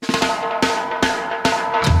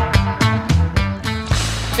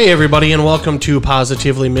Hey everybody, and welcome to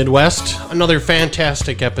Positively Midwest. Another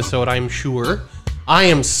fantastic episode, I'm sure. I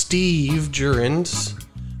am Steve Jurens.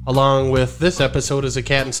 Along with this episode is a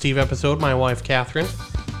Cat and Steve episode, my wife Catherine.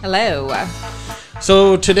 Hello.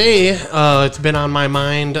 So today, it's been on my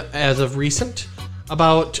mind as of recent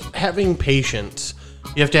about having patience.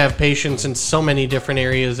 You have to have patience in so many different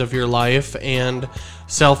areas of your life, and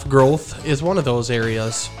self-growth is one of those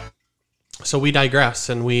areas. So we digress,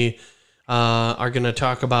 and we are going to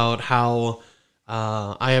talk about how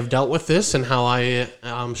I have dealt with this and how I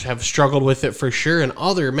have struggled with it for sure, and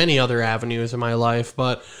many other avenues in my life.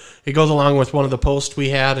 But it goes along with one of the posts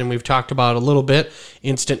we had, and we've talked about a little bit,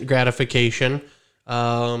 instant gratification.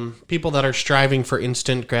 People that are striving for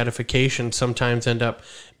instant gratification sometimes end up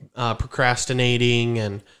procrastinating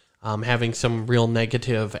and having some real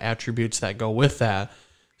negative attributes that go with that.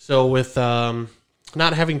 So with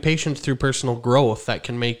not having patience through personal growth, that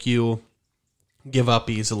can make you give up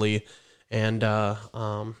easily and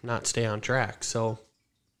not stay on track. So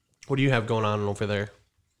what do you have going on over there?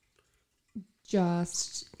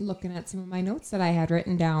 Just looking at some of my notes that I had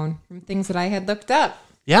written down from things that I had looked up.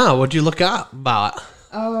 Yeah, what'd you look up about?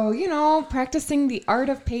 Oh, practicing the art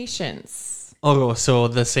of patience. Oh, so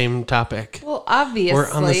the same topic. Well, obviously.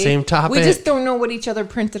 We're on the same topic. We just don't know what each other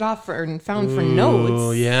printed off and found for notes. Oh,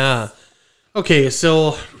 yeah. Okay,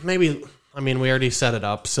 so we already set it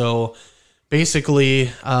up. So basically,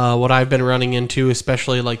 what I've been running into,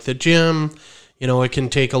 especially like the gym, it can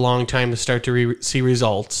take a long time to start to see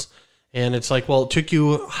results. And it's like, well, it took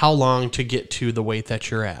you how long to get to the weight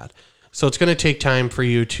that you're at? So it's going to take time for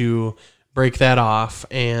you to break that off,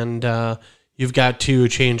 and you've got to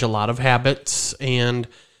change a lot of habits, and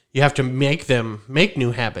you have to make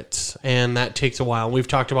new habits, and that takes a while. We've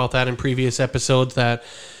talked about that in previous episodes, that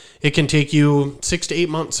it can take you 6 to 8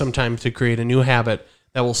 months sometimes to create a new habit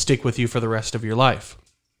that will stick with you for the rest of your life.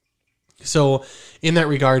 So in that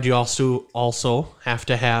regard, you also have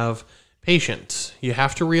to have patience. You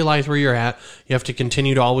have to realize where you're at. You have to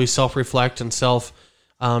continue to always self-reflect and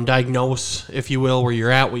diagnose, if you will, where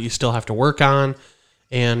you're at, what you still have to work on.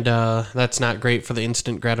 And that's not great for the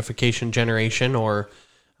instant gratification generation, or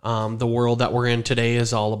the world that we're in today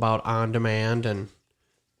is all about on demand, and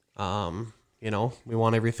we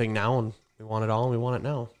want everything now, and we want it all, and we want it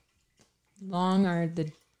now. Gone are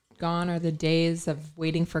the days of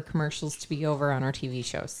waiting for commercials to be over on our TV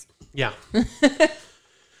shows. Yeah.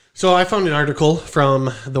 So I found an article from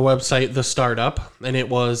the website The Startup, and it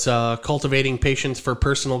was Cultivating Patience for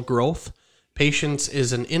Personal Growth. Patience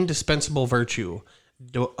is an indispensable virtue,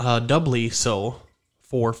 doubly so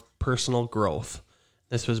for personal growth.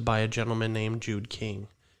 This was by a gentleman named Jude King.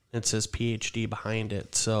 It says PhD behind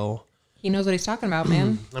it, so he knows what he's talking about,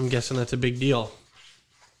 man. I'm guessing that's a big deal.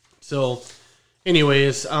 So,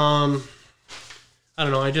 anyways, I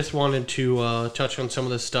don't know. I just wanted to touch on some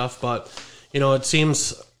of this stuff, but it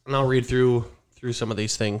seems. And I'll read through some of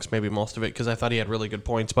these things, maybe most of it, because I thought he had really good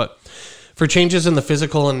points. But for changes in the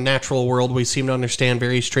physical and natural world, we seem to understand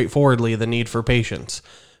very straightforwardly the need for patience.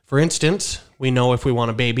 For instance, we know if we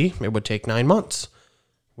want a baby, it would take 9 months.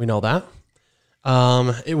 We know that.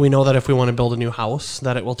 We know that if we want to build a new house,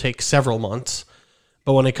 that it will take several months.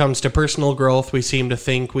 But when it comes to personal growth, we seem to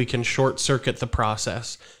think we can short-circuit the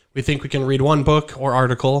process. We think we can read one book or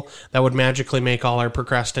article that would magically make all our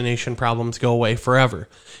procrastination problems go away forever.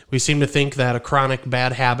 We seem to think that a chronic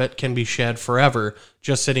bad habit can be shed forever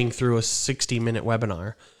just sitting through a 60-minute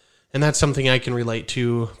webinar. And that's something I can relate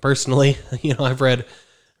to personally. I've read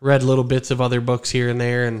little bits of other books here and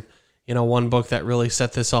there, and one book that really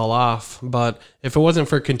set this all off. But if it wasn't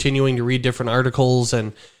for continuing to read different articles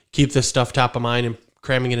and keep this stuff top of mind and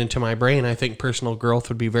cramming it into my brain, I think personal growth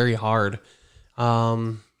would be very hard.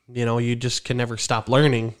 You just can never stop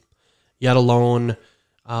learning, yet alone,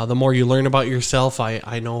 the more you learn about yourself,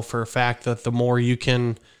 I know for a fact that the more you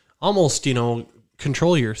can almost,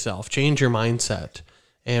 control yourself, change your mindset,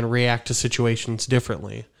 and react to situations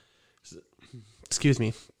differently. Excuse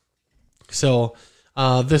me. So,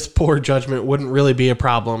 this poor judgment wouldn't really be a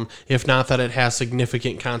problem, if not that it has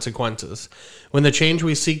significant consequences. When the change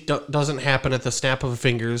we seek doesn't happen at the snap of the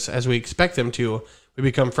fingers as we expect them to, we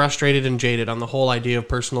become frustrated and jaded on the whole idea of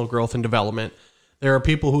personal growth and development. There are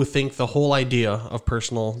people who think the whole idea of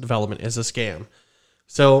personal development is a scam.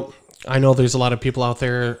 So I know there's a lot of people out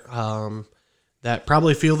there that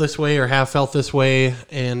probably feel this way or have felt this way,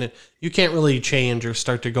 and you can't really change or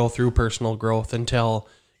start to go through personal growth until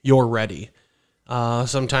you're ready.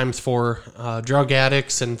 Sometimes for drug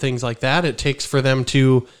addicts and things like that, it takes for them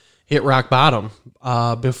to hit rock bottom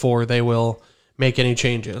before they will make any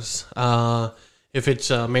changes. If it's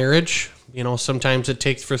a marriage, sometimes it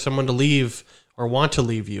takes for someone to leave or want to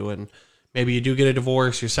leave you. And maybe you do get a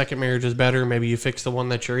divorce. Your second marriage is better. Maybe you fix the one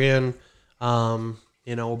that you're in.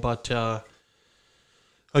 But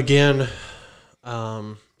again,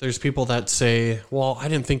 there's people that say, well, I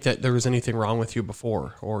didn't think that there was anything wrong with you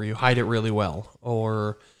before, or you hide it really well,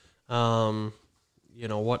 or,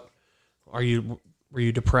 what were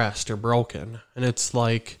you depressed or broken? And it's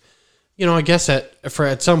like, I guess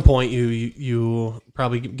at some point you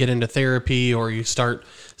probably get into therapy or you start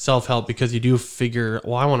self-help because you do figure,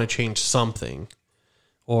 well, I want to change something.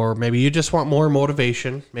 Or maybe you just want more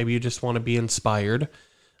motivation. Maybe you just want to be inspired.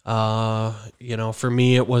 For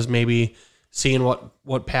me, it was maybe seeing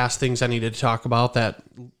what past things I needed to talk about that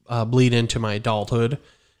bleed into my adulthood.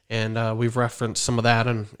 And we've referenced some of that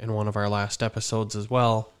in one of our last episodes as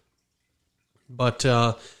well. But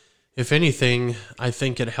if anything, I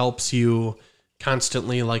think it helps you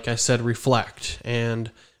constantly, like I said, reflect and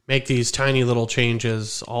make these tiny little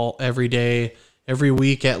changes every day, every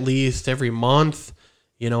week at least, every month.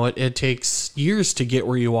 It takes years to get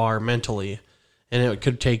where you are mentally, and it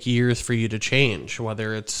could take years for you to change,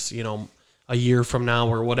 whether it's, a year from now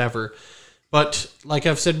or whatever. But like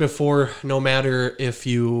I've said before, no matter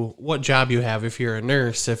what job you have, if you're a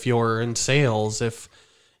nurse, if you're in sales, if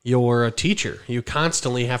you're a teacher, you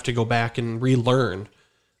constantly have to go back and relearn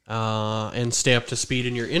and stay up to speed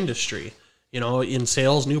in your industry. In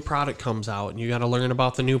sales, new product comes out and you got to learn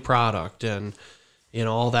about the new product and,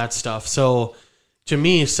 all that stuff. So to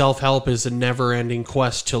me, self-help is a never-ending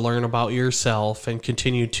quest to learn about yourself and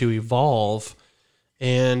continue to evolve.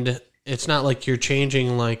 And it's not like you're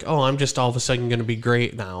changing like, oh, I'm just all of a sudden going to be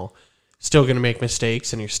great now. Still going to make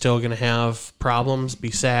mistakes and you're still going to have problems, be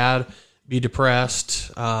sad, be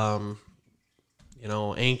depressed,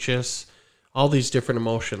 anxious, all these different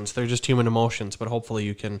emotions. They're just human emotions, but hopefully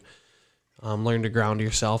you can learn to ground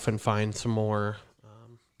yourself and find some more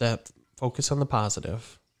that focus on the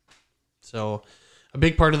positive. So a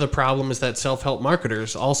big part of the problem is that self-help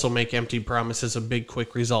marketers also make empty promises of big,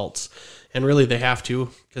 quick results. And really they have to,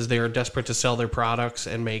 because they are desperate to sell their products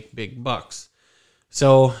and make big bucks.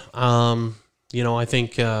 So, I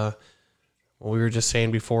think we were just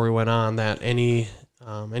saying before we went on that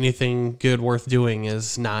anything good worth doing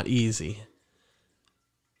is not easy.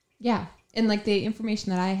 Yeah. And like the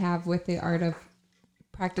information that I have with the art of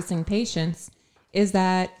practicing patience is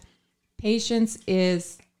that patience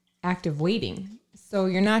is active waiting. So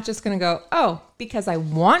you're not just going to go, oh, because I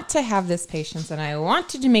want to have this patience and I want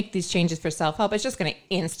to make these changes for self-help, it's just going to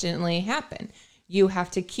instantly happen. You have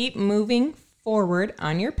to keep moving forward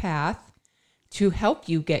on your path to help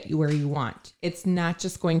you get you where you want. It's not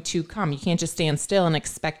just going to come. You can't just stand still and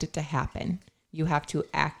expect it to happen. You have to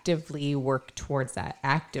actively work towards that,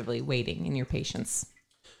 actively waiting in your patience.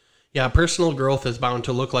 Yeah, personal growth is bound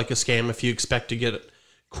to look like a scam if you expect to get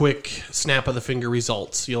quick snap of the finger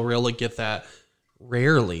results. You'll rarely get that.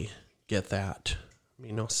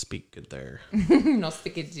 No speak good there. No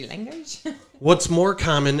speak good language. What's more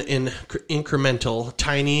common in incremental,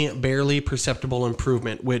 tiny, barely perceptible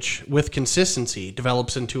improvement, which with consistency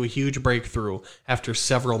develops into a huge breakthrough after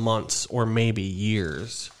several months or maybe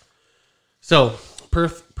years. So,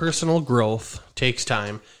 personal growth takes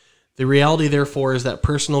time. The reality, therefore, is that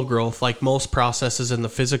personal growth, like most processes in the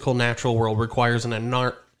physical, natural world, requires an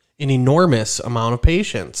enormous amount of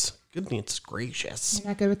patience. Goodness gracious. You're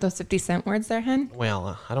not good with those 50-cent words there, hen?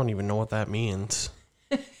 Well, I don't even know what that means.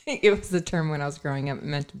 It was the term when I was growing up. It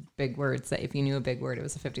meant big words, that if you knew a big word, it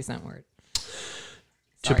was a 50-cent word.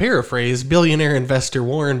 To paraphrase, billionaire investor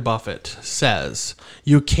Warren Buffett says,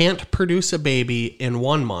 you can't produce a baby in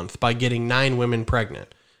 1 month by getting 9 women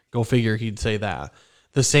pregnant. Go figure he'd say that.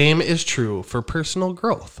 The same is true for personal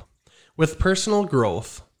growth. With personal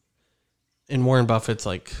growth, and Warren Buffett's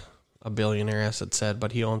like a billionaire, as it said,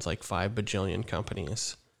 but he owns like 5 bajillion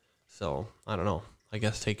companies. So, I don't know. I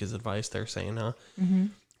guess take his advice, they're saying, huh? Mm-hmm.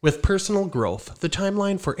 With personal growth, the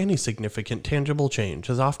timeline for any significant tangible change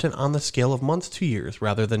is often on the scale of months to years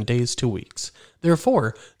rather than days to weeks.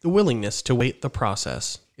 Therefore, the willingness to wait the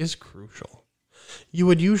process is crucial. You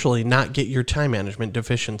would usually not get your time management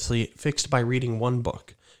deficiency fixed by reading one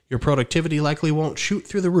book. Your productivity likely won't shoot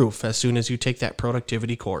through the roof as soon as you take that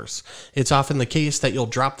productivity course. It's often the case that you'll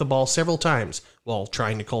drop the ball several times while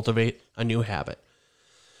trying to cultivate a new habit.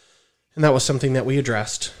 And that was something that we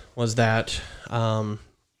addressed, was that,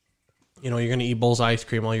 you're going to eat Bull's ice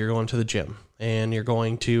cream while you're going to the gym, and you're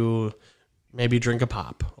going to maybe drink a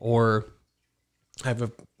pop or have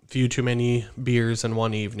a few too many beers in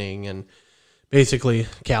one evening, and basically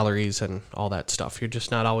calories and all that stuff. You're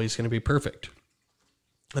just not always going to be perfect.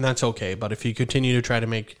 And that's okay. But if you continue to try to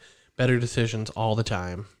make better decisions all the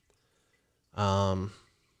time, a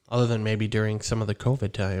other than maybe during some of the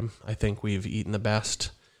COVID time, I think we've eaten the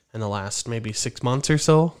best in the last maybe 6 months or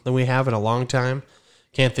so than we have in a long time.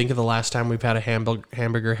 Can't think of the last time we've had a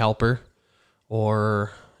hamburger helper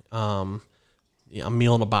or a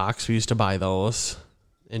meal in a box. We used to buy those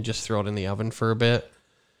and just throw it in the oven for a bit.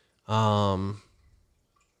 So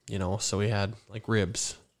we had like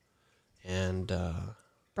ribs and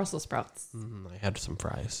Brussels sprouts. I had some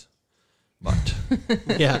fries. But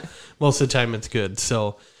yeah, most of the time it's good.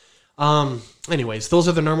 So anyways, those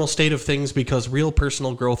are the normal state of things because real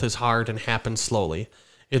personal growth is hard and happens slowly.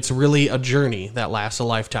 It's really a journey that lasts a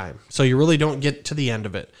lifetime. So you really don't get to the end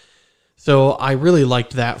of it. So I really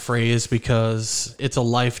liked that phrase because it's a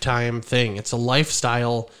lifetime thing. It's a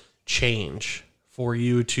lifestyle change for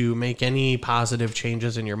you to make any positive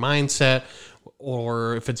changes in your mindset,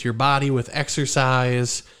 or if it's your body with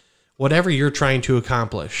exercise, whatever you're trying to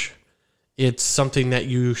accomplish. It's something that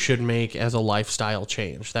you should make as a lifestyle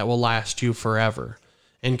change that will last you forever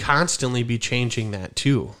and constantly be changing that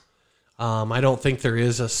too. I don't think there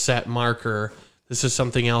is a set marker. This is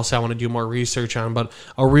something else I want to do more research on, but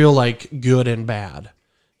a real like good and bad.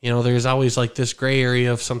 There's always like this gray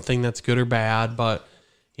area of something that's good or bad, but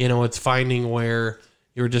it's finding where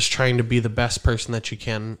you're just trying to be the best person that you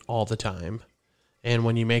can all the time. And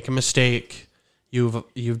when you make a mistake,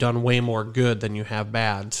 you've done way more good than you have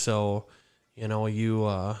bad. So,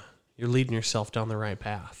 you're leading yourself down the right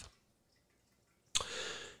path.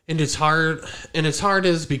 And it's hard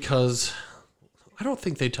is because I don't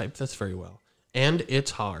think they typed this very well. And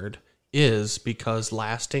it's hard is because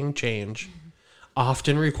lasting change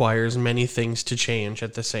often requires many things to change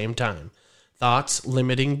at the same time. Thoughts,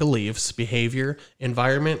 limiting beliefs, behavior,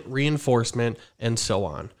 environment, reinforcement, and so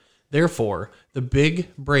on. Therefore, the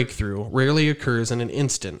big breakthrough rarely occurs in an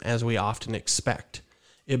instant as we often expect.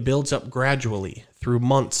 It builds up gradually through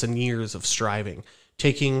months and years of striving,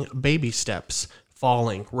 taking baby steps,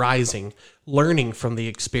 falling, rising, learning from the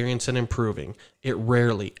experience and improving. It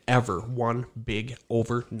rarely ever one big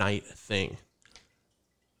overnight thing.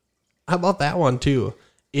 How about that one too?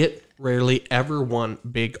 It rarely ever one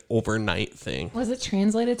big overnight thing. Was it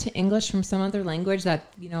translated to English from some other language that,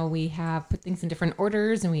 we have put things in different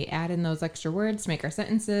orders and we add in those extra words to make our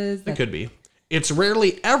sentences? It could be. It's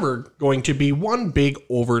rarely ever going to be one big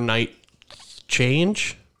overnight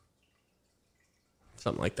change.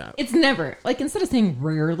 Something like that. It's never, instead of saying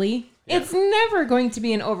rarely, it's never going to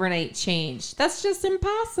be an overnight change. That's just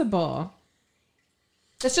impossible.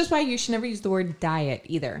 That's just why you should never use the word diet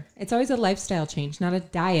either. It's always a lifestyle change, not a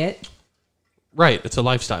diet. Right. It's a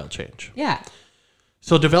lifestyle change. Yeah.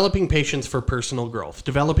 So developing patience for personal growth.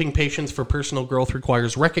 Developing patience for personal growth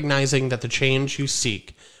requires recognizing that the change you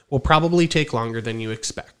seek will probably take longer than you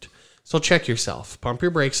expect. So check yourself. Pump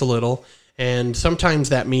your brakes a little. And sometimes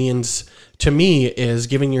that means, to me, is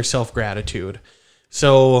giving yourself gratitude.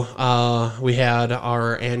 So we had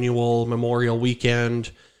our annual Memorial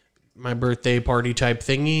Weekend, my birthday party type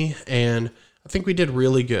thingy, and I think we did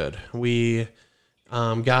really good. We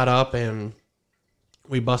got up and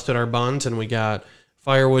we busted our buns and we got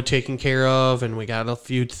firewood taken care of and we got a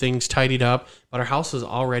few things tidied up, but our house was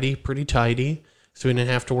already pretty tidy, so we didn't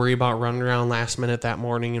have to worry about running around last minute that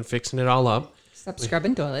morning and fixing it all up. Stop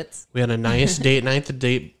scrubbing toilets. We had a nice date night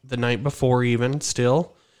the night before even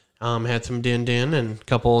still. Had some din-din and a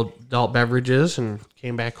couple adult beverages and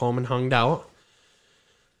came back home and hanged out.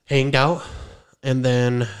 And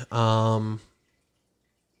then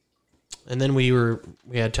we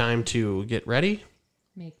had time to get ready.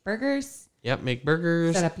 Make burgers. Yep, make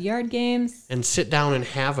burgers. Set up yard games. And sit down and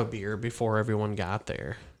have a beer before everyone got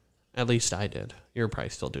there. At least I did. You're probably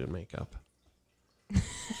still doing makeup.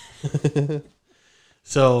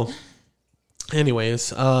 So,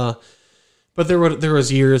 anyways, but there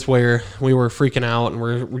was years where we were freaking out and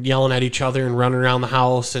we're yelling at each other and running around the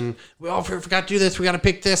house and we all forgot to do this. We got to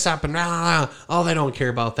pick this up and they don't care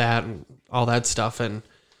about that and all that stuff. And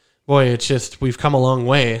boy, it's just we've come a long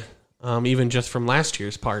way, even just from last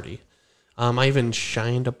year's party. I even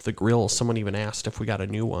shined up the grill. Someone even asked if we got a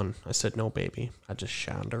new one. I said, no, baby. I just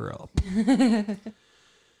shined her up.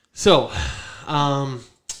 So,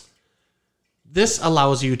 this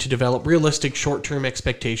allows you to develop realistic short-term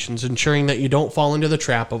expectations, ensuring that you don't fall into the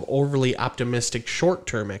trap of overly optimistic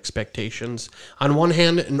short-term expectations on one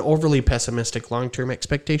hand and overly pessimistic long-term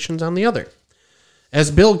expectations on the other.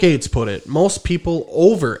 As Bill Gates put it, most people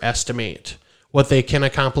overestimate what they can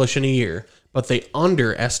accomplish in a year, but they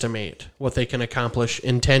underestimate what they can accomplish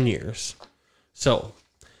in 10 years. So,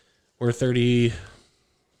 we're 30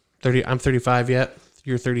 I'm 35 yet.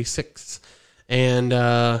 You're 36. And,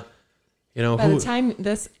 by the time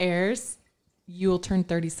this airs, you will turn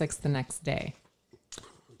 36 the next day.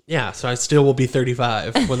 Yeah, so I still will be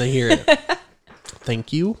 35 when they hear it.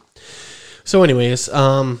 Thank you. So anyways,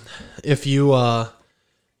 if you,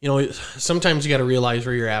 sometimes you got to realize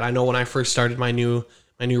where you're at. I know when I first started my new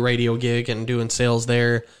radio gig and doing sales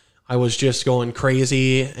there, I was just going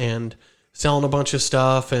crazy and selling a bunch of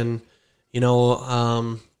stuff and,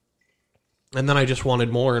 and then I just wanted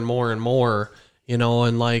more and more and more,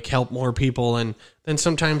 and like help more people. And then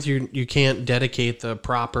sometimes you can't dedicate the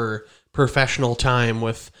proper professional time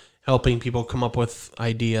with helping people come up with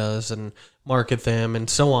ideas and market them and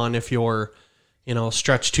so on if you're,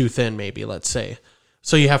 stretched too thin, maybe, let's say.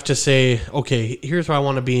 So you have to say, okay, here's where I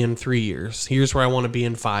want to be in 3 years. Here's where I want to be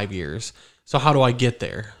in 5 years. So how do I get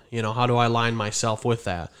there? How do I align myself with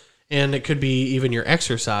that? And it could be even your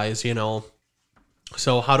exercise,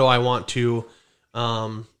 So how do I want to,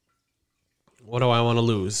 what do I want to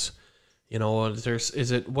lose?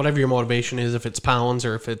 Is it whatever your motivation is, if it's pounds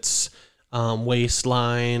or if it's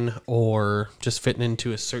waistline or just fitting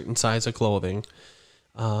into a certain size of clothing,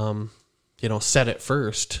 set it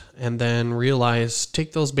first and then realize,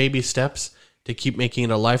 take those baby steps to keep making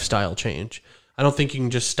it a lifestyle change. I don't think you can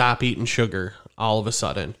just stop eating sugar all of a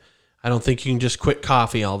sudden. I don't think you can just quit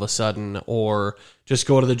coffee all of a sudden or just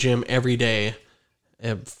go to the gym every day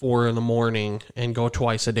at 4 a.m. and go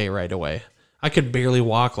twice a day right away. I could barely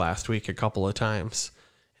walk last week a couple of times,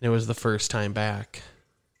 and it was the first time back,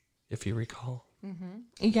 if you recall. Mm-hmm.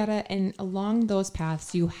 You gotta, and along those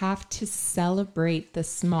paths, you have to celebrate the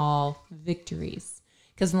small victories.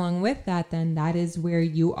 Because along with that, then that is where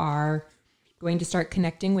you are going to start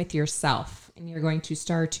connecting with yourself, and you're going to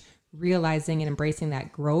start realizing and embracing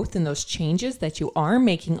that growth and those changes that you are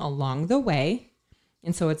making along the way.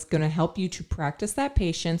 And so it's going to help you to practice that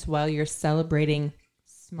patience while you're celebrating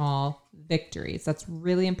small victories. That's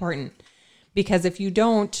really important, because if you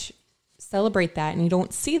don't celebrate that and you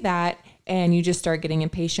don't see that and you just start getting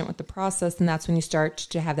impatient with the process, then that's when you start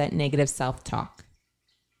to have that negative self-talk.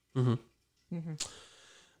 Mm-hmm. Mm-hmm.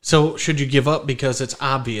 So should you give up because it's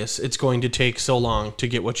obvious it's going to take so long to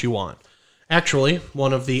get what you want? Actually,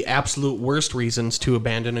 one of the absolute worst reasons to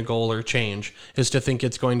abandon a goal or change is to think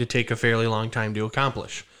it's going to take a fairly long time to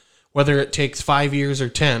accomplish. Whether it takes 5 years or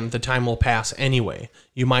 10, the time will pass anyway.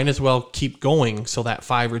 You might as well keep going so that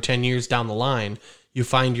 5 or 10 years down the line, you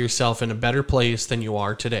find yourself in a better place than you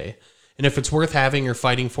are today. And if it's worth having or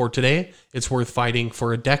fighting for today, it's worth fighting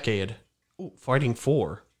for a decade. Ooh, fighting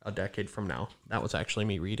for a decade from now. That was actually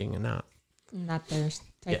me reading and not theirs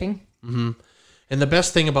typing. Yeah. Mm-hmm. And the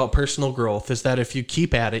best thing about personal growth is that if you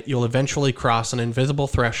keep at it, you'll eventually cross an invisible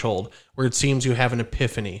threshold where it seems you have an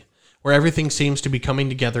epiphany, where everything seems to be coming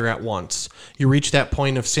together at once. You reach that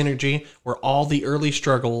point of synergy where all the early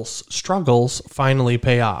struggles finally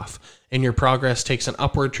pay off, and your progress takes an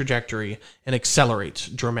upward trajectory and accelerates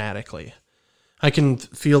dramatically. I can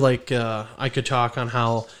feel like I could talk on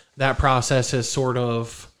how that process is sort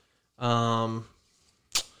of...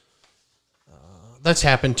 that's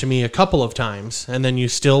happened to me a couple of times, and then you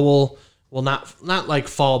still will not like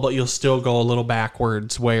fall, but you'll still go a little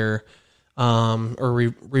backwards where,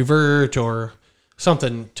 or revert or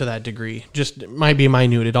something to that degree. Just, it might be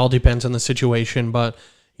minute. It all depends on the situation, but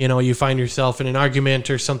you find yourself in an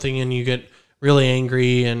argument or something and you get really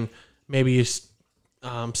angry and maybe you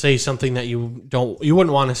say something that you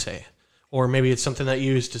wouldn't want to say, or maybe it's something that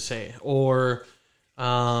you used to say, or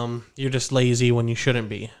you're just lazy when you shouldn't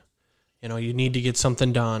be. You need to get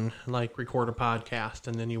something done, like record a podcast,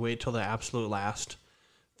 and then you wait till the absolute last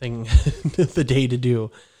thing of the day to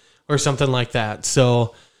do, or something like that.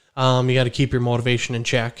 So you got to keep your motivation in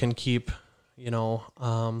check and keep, you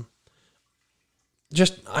got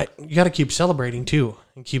to keep celebrating too,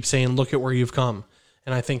 and keep saying, look at where you've come.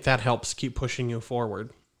 And I think that helps keep pushing you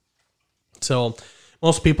forward. So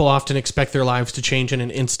most people often expect their lives to change in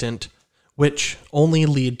an instant, which only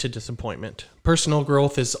lead to disappointment. Personal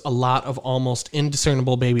growth is a lot of almost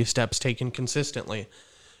indiscernible baby steps taken consistently.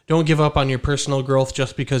 Don't give up on your personal growth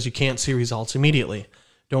just because you can't see results immediately.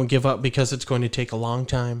 Don't give up because it's going to take a long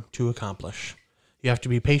time to accomplish. You have to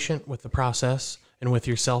be patient with the process and with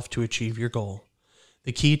yourself to achieve your goal.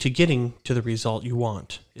 The key to getting to the result you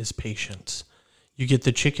want is patience. You get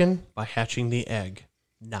the chicken by hatching the egg,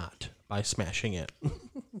 not by smashing it.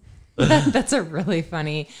 That's a really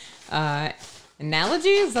funny analogy.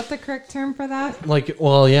 Is that the correct term for that? It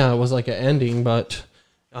was like an ending, but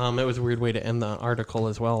it was a weird way to end the article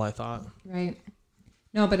as well, I thought. Right.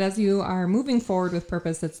 No, but as you are moving forward with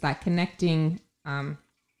purpose, it's that connecting.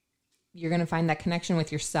 You're going to find that connection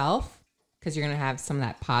with yourself, because you're going to have some of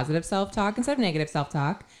that positive self-talk instead of negative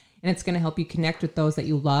self-talk. And it's going to help you connect with those that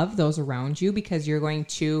you love, those around you, because you're going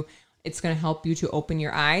to It's going to help you to open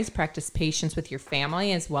your eyes, practice patience with your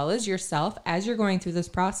family as well as yourself as you're going through this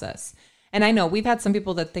process. And I know we've had some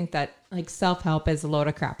people that think that like self-help is a load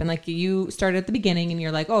of crap. And like you started at the beginning and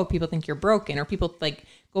you're like, oh, people think you're broken, or people like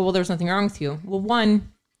go, well, there's nothing wrong with you. Well,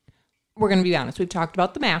 one, we're going to be honest. We've talked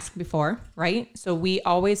about the mask before, right? So we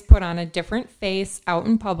always put on a different face out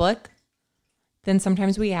in public than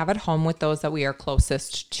sometimes we have at home with those that we are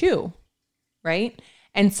closest to, right?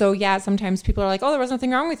 And so, yeah, sometimes people are like, oh, there was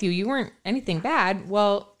nothing wrong with you. You weren't anything bad.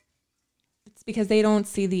 Well, it's because they don't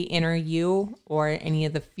see the inner you or any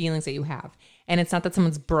of the feelings that you have. And it's not that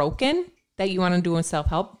someone's broken that you want to do a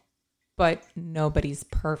self-help, but nobody's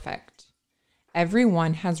perfect.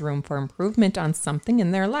 Everyone has room for improvement on something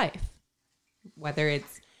in their life, whether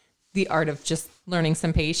it's the art of just learning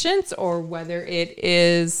some patience, or whether it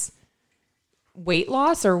is weight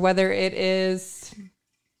loss, or whether it is...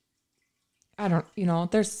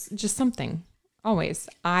 there's just something always.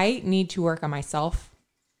 I need to work on myself,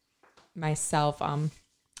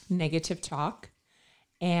 negative talk.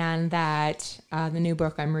 And that the new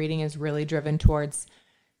book I'm reading is really driven towards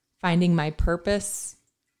finding my purpose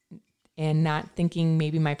and not thinking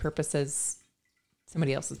maybe my purpose is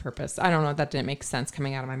somebody else's purpose. I don't know. That didn't make sense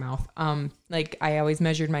coming out of my mouth. Like I always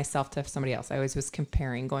measured myself to somebody else. I always was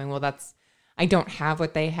comparing, going, well, I don't have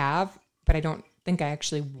what they have, but I don't think I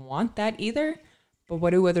actually want that either. But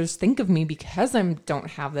what do others think of me because I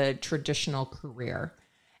don't have the traditional career?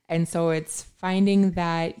 And so it's finding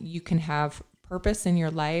that you can have purpose in your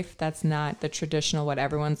life that's not the traditional what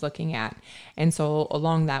everyone's looking at. And so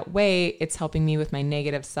along that way, it's helping me with my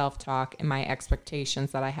negative self-talk and my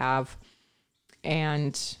expectations that I have,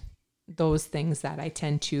 and those things that I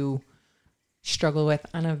tend to struggle with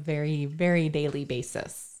on a very, very daily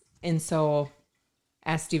basis. And so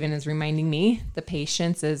as Stephen is reminding me, the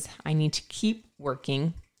patience is I need to keep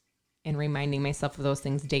working and reminding myself of those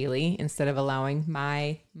things daily instead of allowing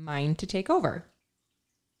my mind to take over.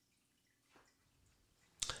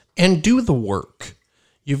 And do the work.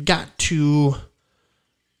 You've got to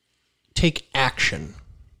take action.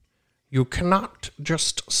 You cannot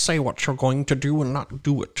just say what you're going to do and not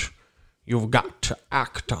do it. You've got to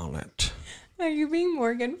act on it. Are you being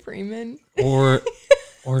Morgan Freeman? Or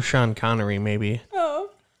Sean Connery, maybe. Oh,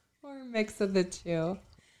 or a mix of the two.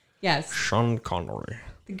 Yes. Sean Connery.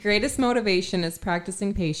 The greatest motivation is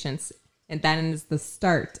practicing patience, and that is the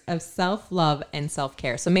start of self-love and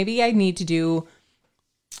self-care. So maybe I need to do,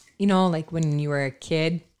 like when you were a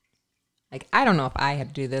kid, like, I don't know if I had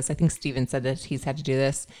to do this. I think Steven said that he's had to do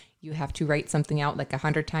this. You have to write something out like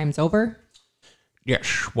 100 times over.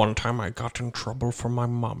 Yes, one time I got in trouble from my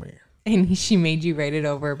mommy. And she made you write it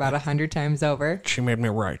over about 100 times over. She made me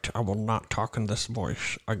write, I will not talk in this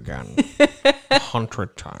voice again.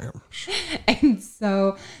 100 times. And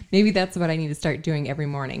so maybe that's what I need to start doing every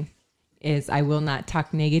morning is I will not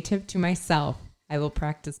talk negative to myself. I will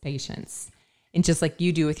practice patience. And just like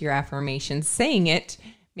you do with your affirmations, saying it,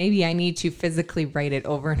 maybe I need to physically write it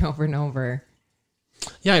over and over and over.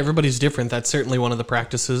 Yeah, everybody's different. That's certainly one of the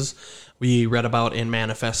practices we read about in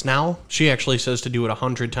Manifest Now. She actually says to do it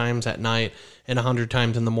 100 times at night and 100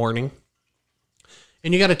 times in the morning.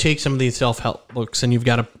 And you got to take some of these self-help books and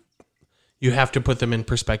you have to put them in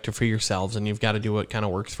perspective for yourselves, and you've got to do what kind of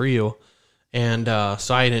works for you. And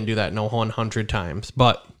so I didn't do that 100 times,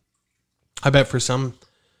 but I bet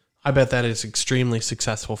that is extremely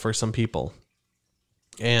successful for some people.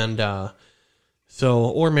 And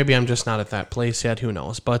or maybe I'm just not at that place yet, who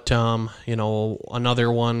knows. But,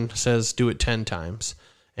 another one says do it 10 times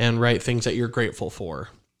and write things that you're grateful for.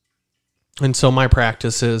 And so my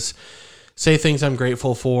practice is say things I'm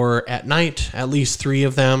grateful for at night, at least 3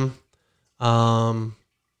 of them. And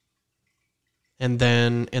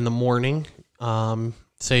then in the morning,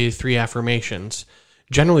 say 3 affirmations.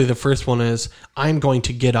 Generally, the first one is, I'm going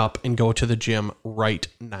to get up and go to the gym right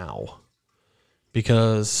now.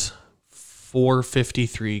 Because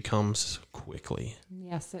 4:53 comes quickly.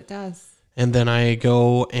 Yes, it does. And then I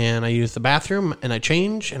go and I use the bathroom and I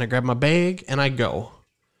change and I grab my bag and I go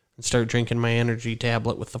and start drinking my energy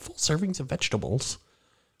tablet with the full servings of vegetables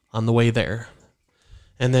on the way there.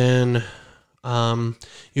 And then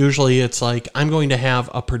usually it's like, I'm going to have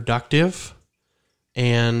a productive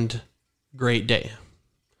and great day.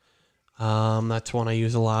 That's one I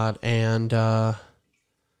use a lot. And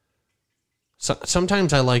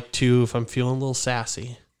sometimes I like to, if I'm feeling a little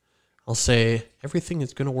sassy, I'll say, everything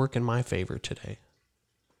is going to work in my favor today.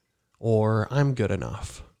 Or I'm good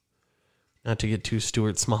enough. Not to get too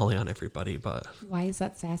Stuart Smalley on everybody, but... Why is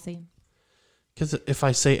that sassy? Because if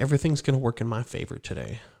I say everything's going to work in my favor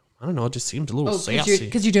today, I don't know, it just seems a little sassy.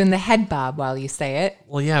 Because you're doing the head bob while you say it.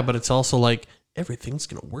 Well, yeah, but it's also like, everything's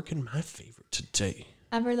going to work in my favor today.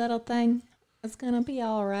 Every little thing is going to be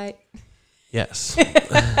all right. Yes.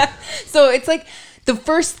 So it's like the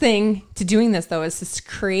first thing to doing this, though, is to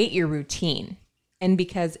create your routine. And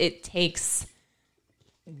because it takes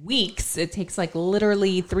weeks, it takes like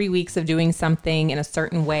literally 3 weeks of doing something in a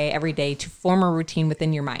certain way every day to form a routine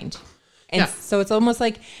within your mind. And so it's almost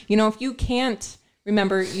like, if you can't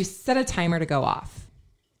remember, you set a timer to go off.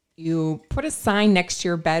 You put a sign next to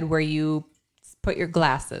your bed where you put your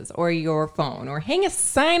glasses or your phone, or hang a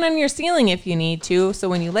sign on your ceiling if you need to. So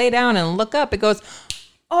when you lay down and look up, it goes,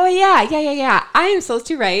 oh yeah. I am supposed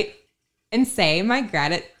to write and say my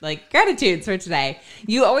gratitudes for today.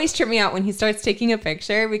 You always trip me out when he starts taking a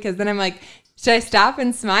picture, because then I'm like, should I stop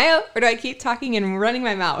and smile, or do I keep talking and running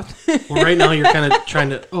my mouth? Well, right now you're kind of trying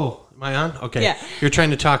to, am I on? Okay. Yeah. You're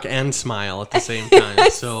trying to talk and smile at the same time.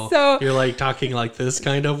 So you're like talking like this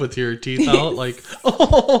kind of with your teeth out, like,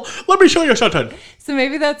 let me show you something. So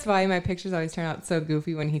maybe that's why my pictures always turn out so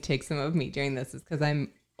goofy when he takes them of me doing this, is because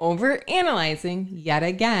I'm over analyzing yet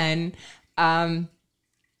again how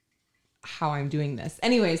I'm doing this.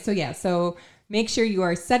 Anyway, so make sure you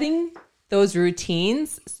are setting those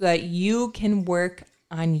routines so that you can work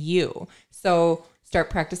on you. So start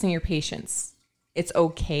practicing your patience. It's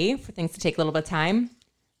okay for things to take a little bit of time.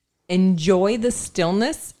 Enjoy the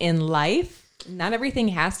stillness in life. Not everything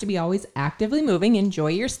has to be always actively moving. Enjoy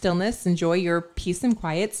your stillness. Enjoy your peace and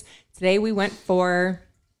quiets. Today we went for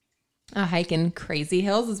a hike in Crazy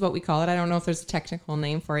Hills is what we call it. I don't know if there's a technical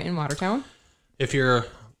name for it in Watertown. If you're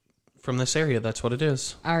from this area, that's what it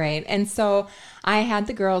is. All right. And so I had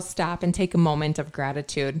the girls stop and take a moment of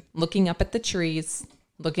gratitude, looking up at the trees,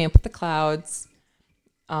 looking up at the clouds.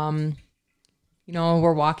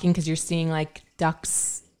 We're walking because you're seeing like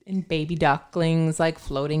ducks and baby ducklings like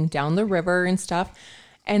floating down the river and stuff.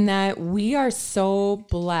 And that we are so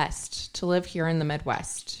blessed to live here in the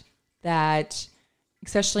Midwest, that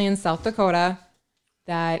especially in South Dakota,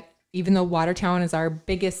 that even though Watertown is our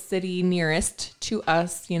biggest city nearest to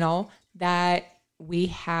us, that we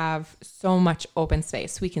have so much open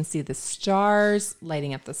space. We can see the stars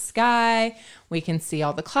lighting up the sky. We can see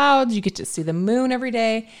all the clouds. You get to see the moon every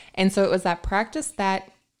day. And so it was that practice,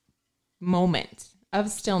 that moment of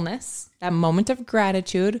stillness, that moment of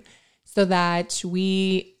gratitude, so that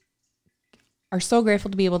we are so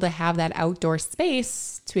grateful to be able to have that outdoor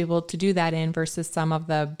space to be able to do that in, versus some of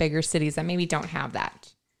the bigger cities that maybe don't have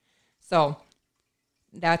that. So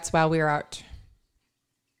that's why we were out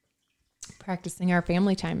practicing our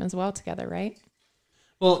family time as well together, right?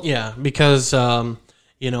 Well, yeah, because, and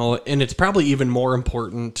it's probably even more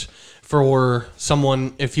important for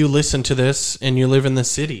someone, if you listen to this and you live in the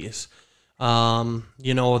cities, to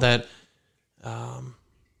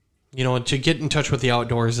get in touch with the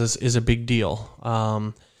outdoors is a big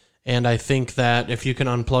deal. And I think that if you can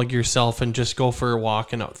unplug yourself and just go for a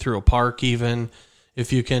walk and through a park, even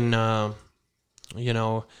if you can, go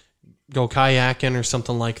kayaking or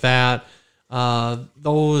something like that,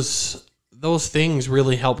 those things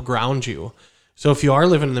really help ground you. So if you are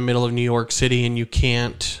living in the middle of New York City and you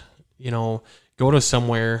can't, go to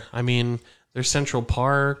somewhere, I mean, there's Central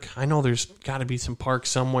Park. I know there's got to be some park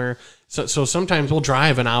somewhere. So sometimes we'll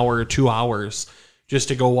drive an hour or 2 hours just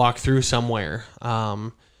to go walk through somewhere.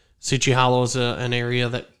 Sichi Hollow is an area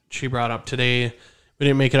that she brought up today. We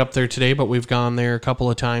didn't make it up there today, but we've gone there a couple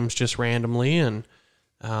of times just randomly, and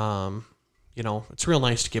it's real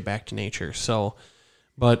nice to get back to nature. So,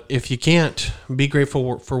 but if you can't, be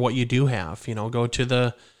grateful for what you do have. Go to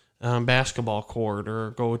the basketball court,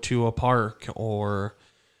 or go to a park, or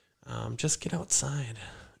just get outside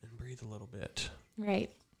and breathe a little bit.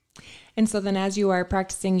 Right. And so then as you are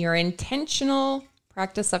practicing your intentional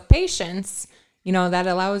practice of patience, that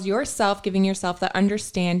allows yourself, giving yourself the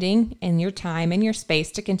understanding and your time and your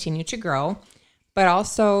space to continue to grow. But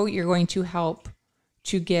also you're going to help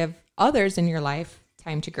to give others in your life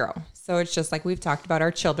time to grow. So it's just like we've talked about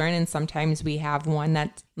our children, and sometimes we have one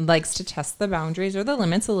that likes to test the boundaries or the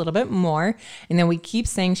limits a little bit more. And then we keep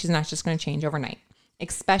saying she's not just going to change overnight,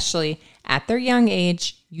 especially at their young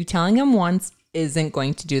age. You telling them once isn't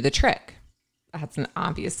going to do the trick. That's an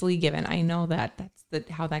obviously given. I know that. That's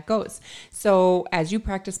how that goes. So as you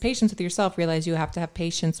practice patience with yourself, realize you have to have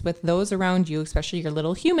patience with those around you, especially your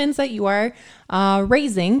little humans that you are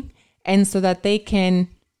raising, and so that they can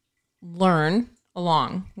learn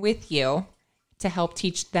along with you to help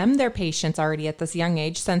teach them their patience already at this young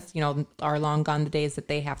age, since, are long gone the days that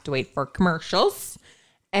they have to wait for commercials,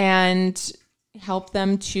 and help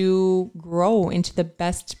them to grow into the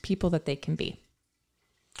best people that they can be.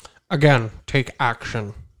 Again, take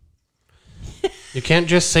action. You can't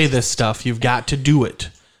just say this stuff. You've got to do it.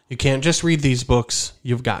 You can't just read these books.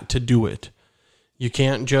 You've got to do it. You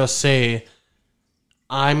can't just say,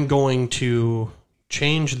 I'm going to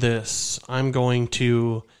change this. I'm going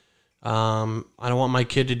to, I don't want my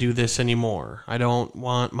kid to do this anymore. I don't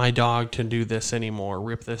want my dog to do this anymore.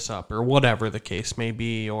 Rip this up, or whatever the case may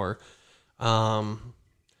be. Or,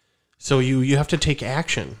 so you have to take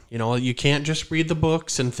action. You know, you can't just read the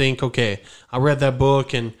books and think, okay, I read that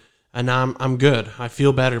book and I'm good. I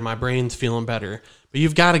feel better. My brain's feeling better. But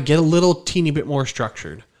you've got to get a little teeny bit more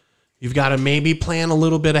structured. You've got to maybe plan a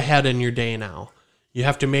little bit ahead in your day now. You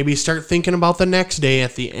have to maybe start thinking about the next day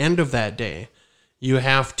at the end of that day. You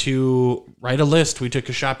have to write a list. We took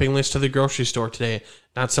a shopping list to the grocery store today.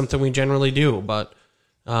 Not something we generally do, but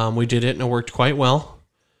we did it and it worked quite well.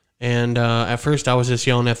 And at first I was just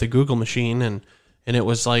yelling at the Google machine, and it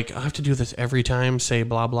was like, I have to do this every time, say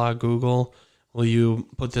blah, blah, Google. Will you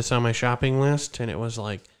put this on my shopping list? And it was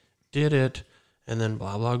like, did it. And then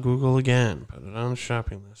blah, blah, Google again. Put it on the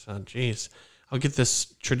shopping list. Oh, geez. I'll get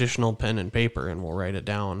this traditional pen and paper and we'll write it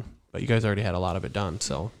down. But you guys already had a lot of it done,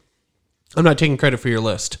 so I'm not taking credit for your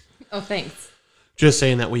list. Oh, thanks. Just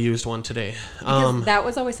saying that we used one today. Because that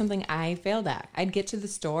was always something I failed at. I'd get to the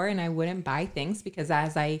store and I wouldn't buy things because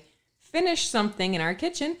as I finished something in our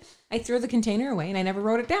kitchen, I threw the container away and I never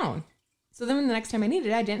wrote it down. So then the next time I needed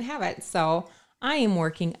it, I didn't have it. So I am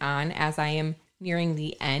working on, as I am nearing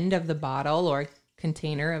the end of the bottle or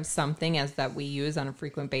container of something as that we use on a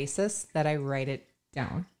frequent basis, that I write it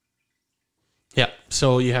down. Yeah,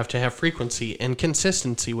 so you have to have frequency and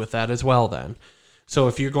consistency with that as well then. So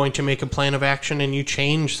if you're going to make a plan of action and you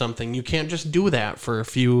change something, you can't just do that for a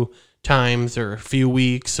few times or a few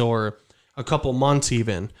weeks or a couple months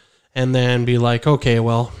even, and then be like, okay,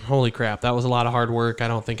 well, holy crap, that was a lot of hard work. I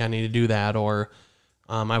don't think I need to do that. Or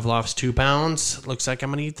I've lost 2 pounds. Looks like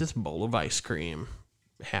I'm going to eat this bowl of ice cream.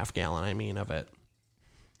 Half gallon, I mean, of it.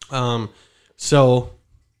 So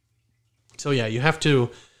yeah, you have to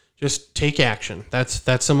just take action. That's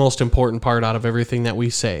the most important part out of everything that we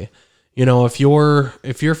say. You know, if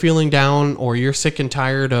you're feeling down or you're sick and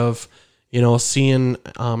tired of, you know, seeing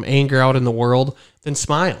anger out in the world, then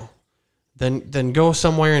smile. Then go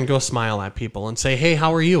somewhere and go smile at people and say, hey,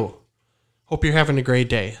 how are you? Hope you're having a great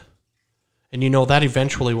day. And you know that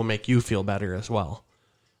eventually will make you feel better as well.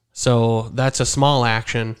 So that's a small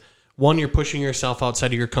action. One, you're pushing yourself outside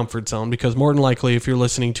of your comfort zone, because more than likely, if you're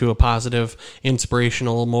listening to a positive,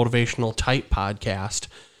 inspirational, motivational type podcast,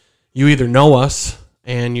 you either know us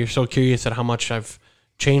and you're so curious at how much I've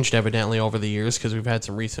changed evidently over the years, because we've had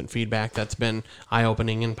some recent feedback that's been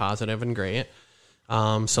eye-opening and positive and great.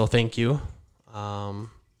 So thank you.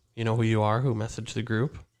 You know who you are, who messaged the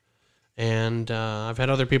group. And I've had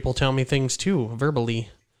other people tell me things too, verbally,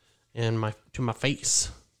 to my face.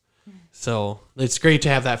 So it's great to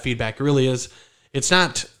have that feedback. It really is. It's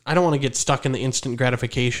not, I don't want to get stuck in the instant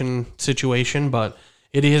gratification situation, but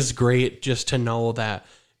it is great just to know that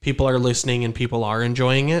people are listening and people are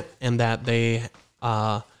enjoying it, and that they,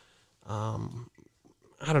 I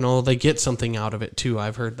don't know, they get something out of it too.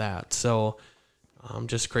 I've heard that. So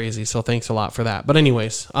just crazy. So thanks a lot for that. But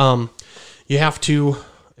anyways, you have to,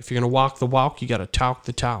 if you're going to walk the walk, you got to talk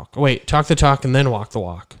the talk. Wait, talk the talk and then walk the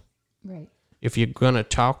walk. Right. If you're going to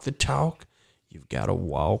talk the talk, you've got to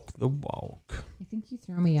walk the walk. I think you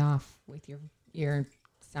throw me off with your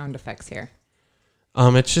sound effects here.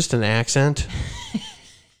 It's just an accent.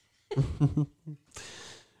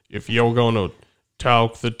 If you're going to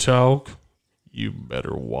talk the talk, you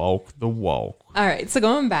better walk the walk. All right. So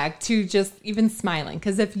going back to just even smiling,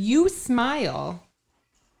 because if you smile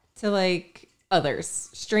to like others,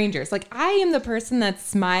 strangers, like I am the person that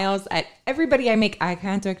smiles at everybody I make eye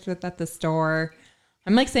contact with at the store.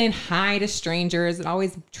 I'm like saying hi to strangers. It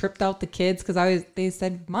always tripped out the kids because they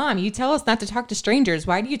said, Mom, you tell us not to talk to strangers.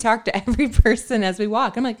 Why do you talk to every person as we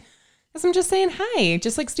walk? I'm like, because I'm just saying hi.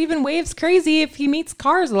 Just like Steven waves crazy if he meets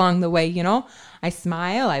cars along the way, you know? I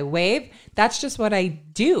smile, I wave. That's just what I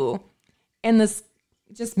do. And this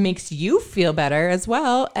just makes you feel better, as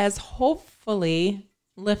well as hopefully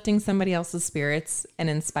lifting somebody else's spirits and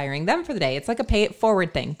inspiring them for the day. It's like a pay it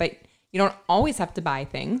forward thing, but you don't always have to buy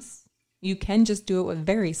things. You can just do it with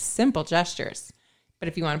very simple gestures. But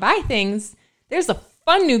if you want to buy things, there's a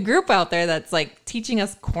fun new group out there that's like teaching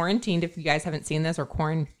us quarantined, if you guys haven't seen this, or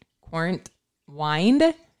quarantined,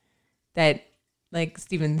 that like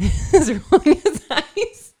Steven is rolling his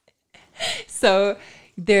eyes. So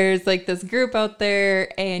there's like this group out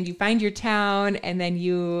there, and you find your town, and then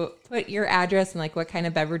you put your address and like what kind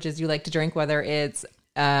of beverages you like to drink, whether it's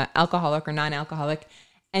alcoholic or non-alcoholic.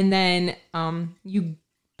 And then you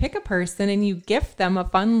pick a person and you gift them a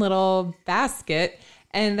fun little basket,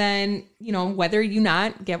 And then, whether you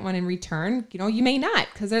not get one in return, you may not,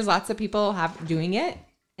 because there's lots of people doing it.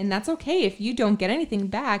 And that's okay. If you don't get anything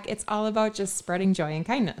back, it's all about just spreading joy and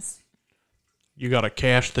kindness. You got to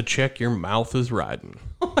cash the check your mouth is riding.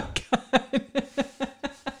 Oh my God.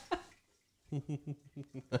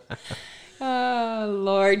 Oh,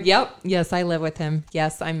 Lord. Yep. Yes, I live with him.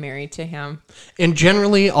 Yes, I'm married to him. And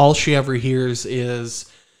generally, all she ever hears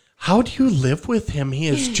is, how do you live with him? He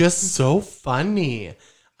is just so funny.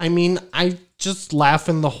 I mean, I just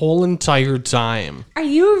laughing the whole entire time. Are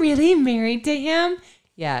you really married to him?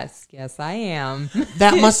 Yes, I am.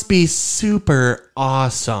 That must be super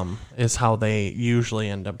awesome, is how they usually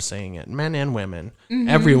end up saying it. Men and women. Mm-hmm.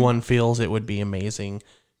 Everyone feels it would be amazing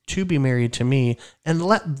to be married to me, and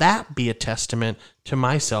let that be a testament to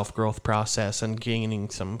my self-growth process and gaining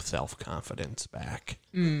some self-confidence back.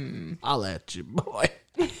 I'll let you, boy.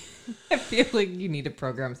 I feel like you need to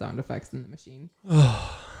program sound effects in the machine.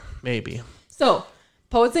 Maybe. So,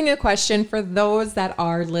 posing a question for those that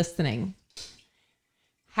are listening.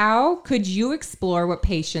 How could you explore what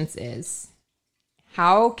patience is?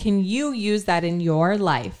 How can you use that in your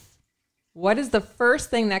life? What is the first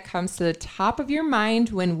thing that comes to the top of your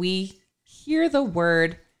mind when we hear the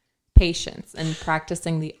word patience and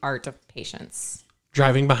practicing the art of patience?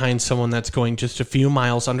 Driving behind someone that's going just a few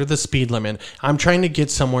miles under the speed limit. I'm trying to get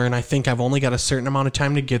somewhere and I think I've only got a certain amount of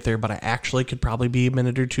time to get there, but I actually could probably be a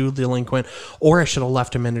minute or two delinquent, or I should have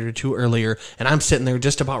left a minute or two earlier. And I'm sitting there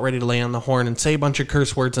just about ready to lay on the horn and say a bunch of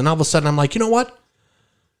curse words. And all of a sudden I'm like, you know what?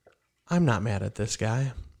 I'm not mad at this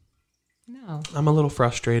guy. No. I'm a little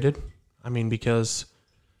frustrated. I mean, because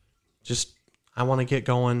just I want to get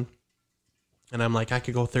going. And I'm like, I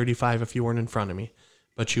could go 35 if you weren't in front of me,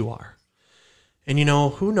 but you are. And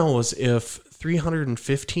who knows if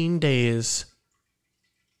 315 days,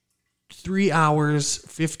 3 hours,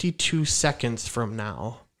 52 seconds from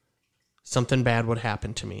now, something bad would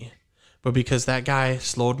happen to me. But because that guy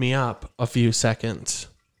slowed me up a few seconds,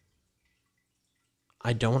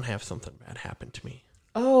 I don't have something bad happen to me.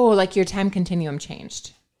 Oh, like your time continuum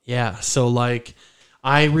changed. Yeah, so like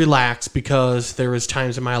I relax because there was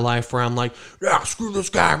times in my life where I'm like, yeah, screw this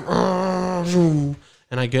guy. And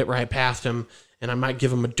I get right past him and I might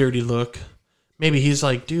give him a dirty look. Maybe he's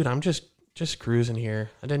like, dude, I'm just cruising here.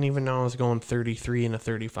 I didn't even know I was going 33 and a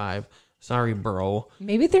 35. Sorry, bro.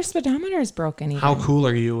 Maybe their speedometer is broken. Even. How cool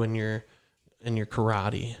are you in your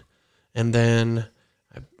karate? And then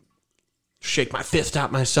I shake my fist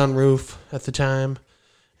out my sunroof at the time.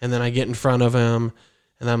 And then I get in front of him.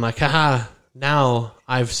 And I'm like, haha, now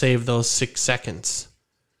I've saved those 6 seconds.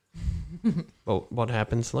 But what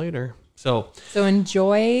happens later? So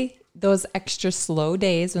enjoy those extra slow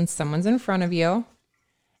days when someone's in front of you.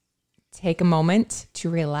 Take a moment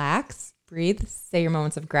to relax, breathe, say your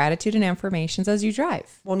moments of gratitude and affirmations as you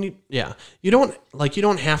drive. Well, yeah, you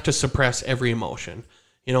don't have to suppress every emotion.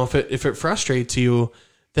 If it frustrates you,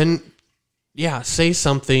 then yeah, say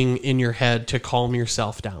something in your head to calm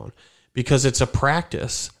yourself down. Because it's a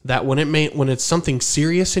practice that when it's something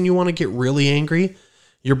serious and you want to get really angry,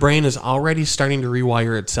 your brain is already starting to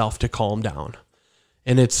rewire itself to calm down.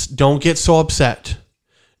 And don't get so upset.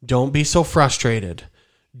 Don't be so frustrated.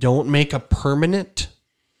 Don't make a permanent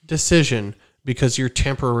decision because you're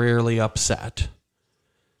temporarily upset.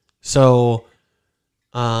 So,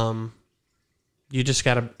 you just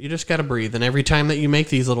gotta breathe. And every time that you make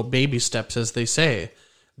these little baby steps, as they say,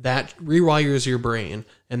 that rewires your brain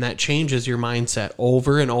and that changes your mindset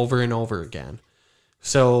over and over and over again.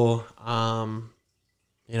 So,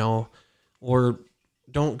 or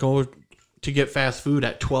don't go to get fast food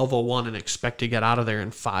at 12:01 and expect to get out of there in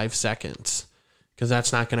 5 seconds, because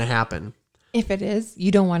that's not going to happen. If it is, you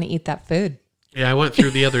don't want to eat that food. Yeah, I went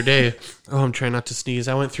through the other day. Oh, I'm trying not to sneeze.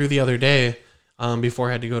 I went through the other day before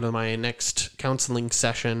I had to go to my next counseling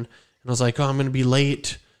session. And I was like, oh, I'm going to be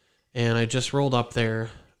late. And I just rolled up there.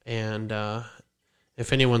 And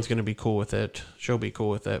if anyone's going to be cool with it, she'll be cool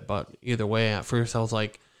with it. But either way, at first I was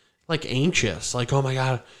like anxious. Like, oh my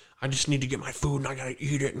God, I just need to get my food and I got to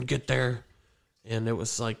eat it and get there. And it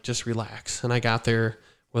was like, just relax. And I got there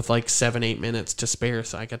with like 7-8 minutes to spare.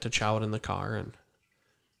 So I got to chow it in the car. And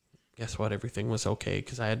guess what? Everything was okay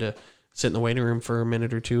because I had to sit in the waiting room for a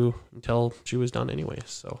minute or two until she was done anyways.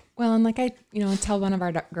 So, well, and like I, tell one of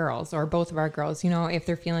our girls or both of our girls, if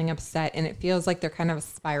they're feeling upset and it feels like they're kind of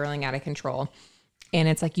spiraling out of control, and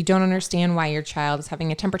it's like you don't understand why your child is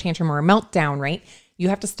having a temper tantrum or a meltdown, right? You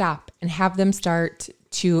have to stop and have them start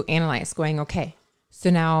to analyze, going, okay, so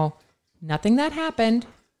now nothing that happened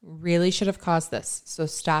really should have caused this. So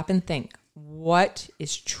stop and think, what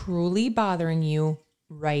is truly bothering you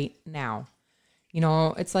right now?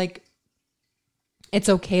 It's like It's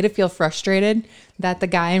okay to feel frustrated that the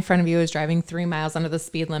guy in front of you is driving 3 miles under the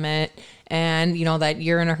speed limit and you know that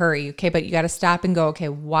you're in a hurry. Okay, but you got to stop and go, okay,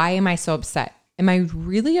 why am I so upset? Am I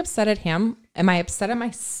really upset at him? Am I upset at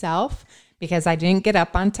myself because I didn't get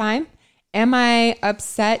up on time? Am I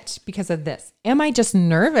upset because of this? Am I just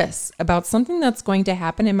nervous about something that's going to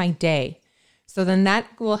happen in my day? So then that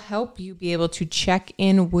will help you be able to check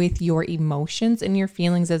in with your emotions and your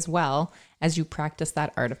feelings as well as you practice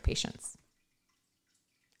that art of patience.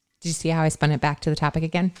 Did you see how I spun it back to the topic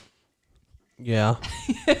again? Yeah.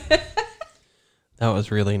 That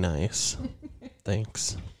was really nice.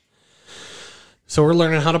 Thanks. So we're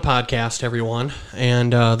learning how to podcast, everyone.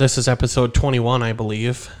 And this is episode 21, I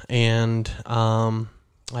believe. And I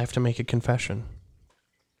have to make a confession.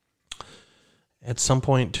 At some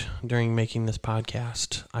point during making this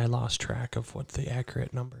podcast, I lost track of what the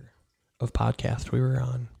accurate number of podcasts we were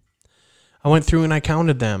on. I went through and I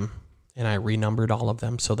counted them. And I renumbered all of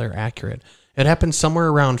them so they're accurate. It happened somewhere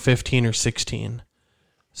around 15 or 16.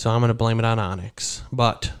 So I'm going to blame it on Onyx.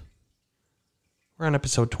 But we're on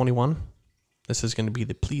episode 21. This is going to be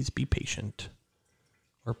the Please Be Patient.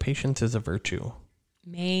 Or Patience is a Virtue.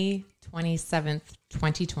 May 27th,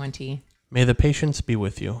 2020. May the patience be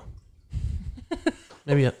with you.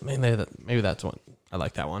 Maybe that's one. I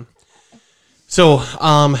like that one. So,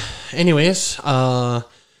 anyways,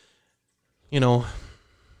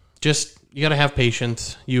 just, you got to have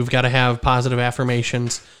patience. You've got to have positive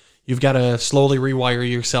affirmations. You've got to slowly rewire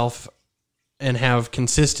yourself and have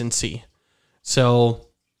consistency. So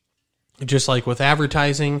just like with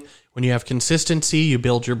advertising, when you have consistency, you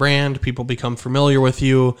build your brand. People become familiar with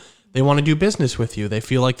you. They want to do business with you. They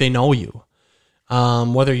feel like they know you.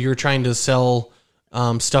 Whether you're trying to sell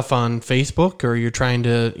stuff on Facebook or you're trying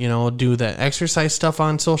to, do the exercise stuff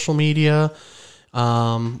on social media,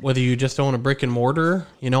 whether you just own a brick and mortar,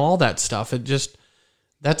 all that stuff.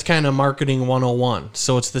 That's kind of marketing 101.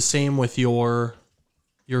 So it's the same with your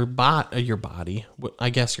body, I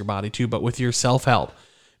guess your body too, but with your self-help,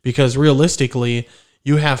 because realistically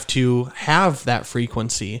you have to have that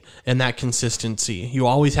frequency and that consistency. You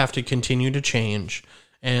always have to continue to change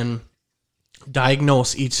and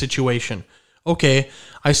diagnose each situation. Okay,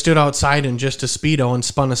 I stood outside in just a Speedo and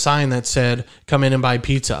spun a sign that said, "Come in and buy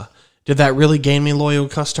pizza." Did that really gain me loyal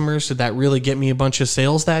customers? Did that really get me a bunch of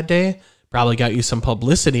sales that day? Probably got you some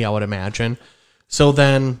publicity, I would imagine. So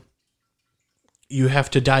then you have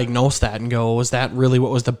to diagnose that and go, was that really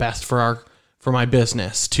what was the best for my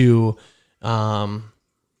business to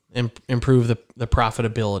improve the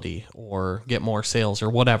profitability or get more sales or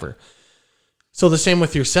whatever? So the same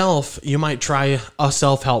with yourself. You might try a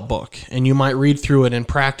self-help book and you might read through it and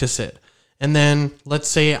practice it. And then let's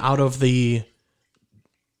say out of the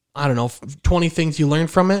 20 things you learned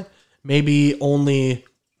from it, maybe only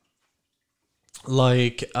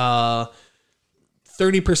 30%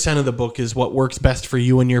 of the book is what works best for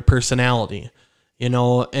you and your personality,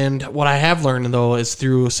 and what I have learned though is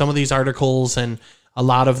through some of these articles and a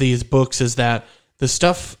lot of these books is that the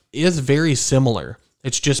stuff is very similar.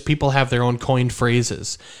 It's just people have their own coined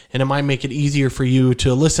phrases, and it might make it easier for you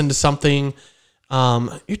to listen to something.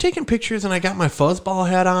 You're taking pictures and I got my fuzzball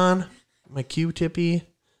hat on, my Q-tippy.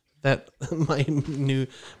 That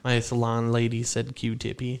my salon lady said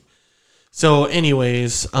Q-tippy. So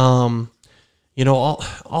anyways, all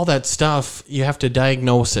that stuff, you have to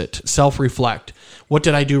diagnose it, self-reflect. What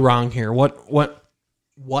did I do wrong here? What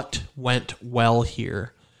went well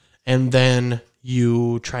here? And then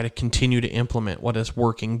you try to continue to implement what is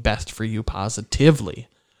working best for you positively.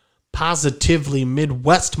 Positively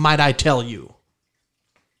Midwest, might I tell you.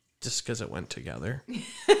 Just because it went together.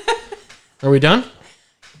 Are we done?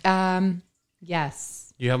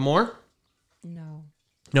 Yes. You have more? No.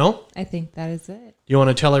 No? I think that is it. You want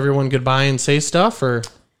to tell everyone goodbye and say stuff, or?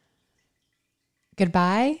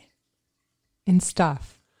 Goodbye and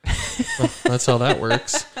stuff. Well, that's how that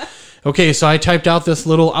works. Okay, so I typed out this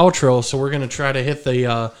little outro, so we're going to try to hit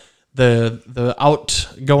the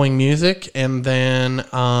outgoing music, and then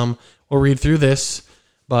we'll read through this.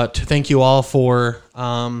 But thank you all for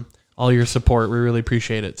all your support. We really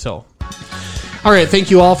appreciate it. So, all right, thank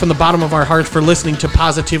you all from the bottom of our hearts for listening to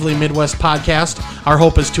Positively Midwest Podcast. Our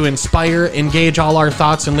hope is to inspire, engage all our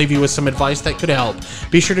thoughts, and leave you with some advice that could help.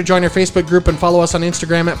 Be sure to join our Facebook group and follow us on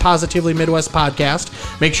Instagram at Positively Midwest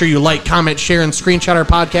Podcast. Make sure you like, comment, share, and screenshot our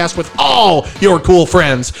podcast with all your cool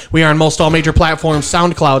friends. We are on most all major platforms: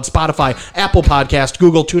 SoundCloud, Spotify, Apple Podcast,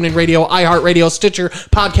 Google, TuneIn Radio, iHeartRadio, Stitcher,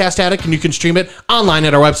 Podcast Addict, and you can stream it online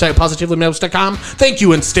at our website, positivelymidwest.com. Thank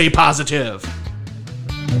you, and stay positive.